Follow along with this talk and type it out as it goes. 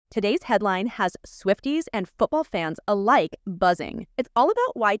Today's headline has Swifties and football fans alike buzzing. It's all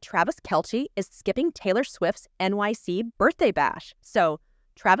about why Travis Kelce is skipping Taylor Swift's NYC birthday bash. So,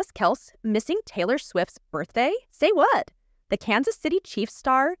 Travis Kelce missing Taylor Swift's birthday? Say what? The Kansas City Chiefs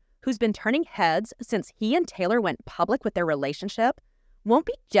star, who's been turning heads since he and Taylor went public with their relationship, won't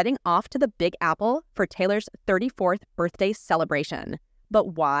be jetting off to the Big Apple for Taylor's 34th birthday celebration.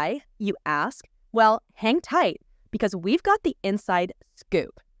 But why, you ask? Well, hang tight, because we've got the inside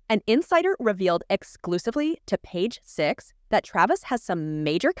scoop. An insider revealed exclusively to Page Six that Travis has some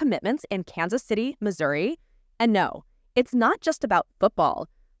major commitments in Kansas City, Missouri. And no, it's not just about football.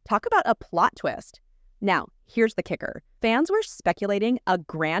 Talk about a plot twist. Now, here's the kicker. Fans were speculating a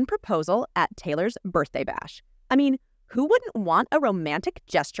grand proposal at Taylor's birthday bash. I mean, who wouldn't want a romantic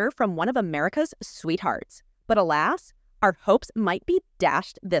gesture from one of America's sweethearts? But alas, our hopes might be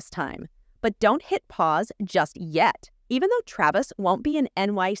dashed this time. But don't hit pause just yet. Even though Travis won't be in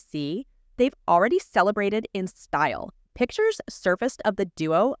NYC, they've already celebrated in style. Pictures surfaced of the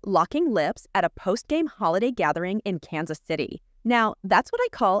duo locking lips at a post-game holiday gathering in Kansas City. Now, that's what I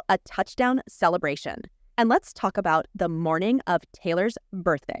call a touchdown celebration. And let's talk about the morning of Taylor's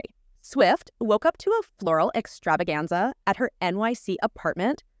birthday. Swift woke up to a floral extravaganza at her NYC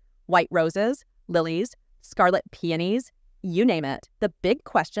apartment. White roses, lilies, scarlet peonies, you name it. The big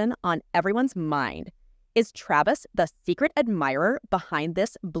question on everyone's mind: is Travis the secret admirer behind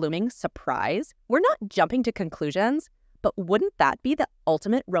this blooming surprise? We're not jumping to conclusions, but wouldn't that be the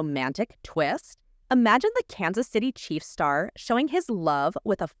ultimate romantic twist? Imagine the Kansas City Chiefs star showing his love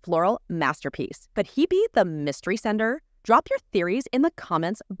with a floral masterpiece. Could he be the mystery sender? Drop your theories in the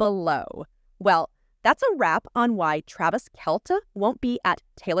comments below. Well, that's a wrap on why Travis Kelce won't be at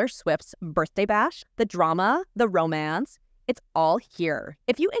Taylor Swift's birthday bash. The drama, the romance, it's all here.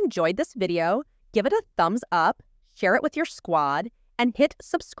 If you enjoyed this video, give it a thumbs up, share it with your squad, and hit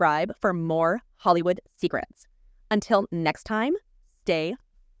subscribe for more Hollywood secrets. Until next time, stay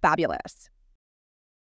fabulous.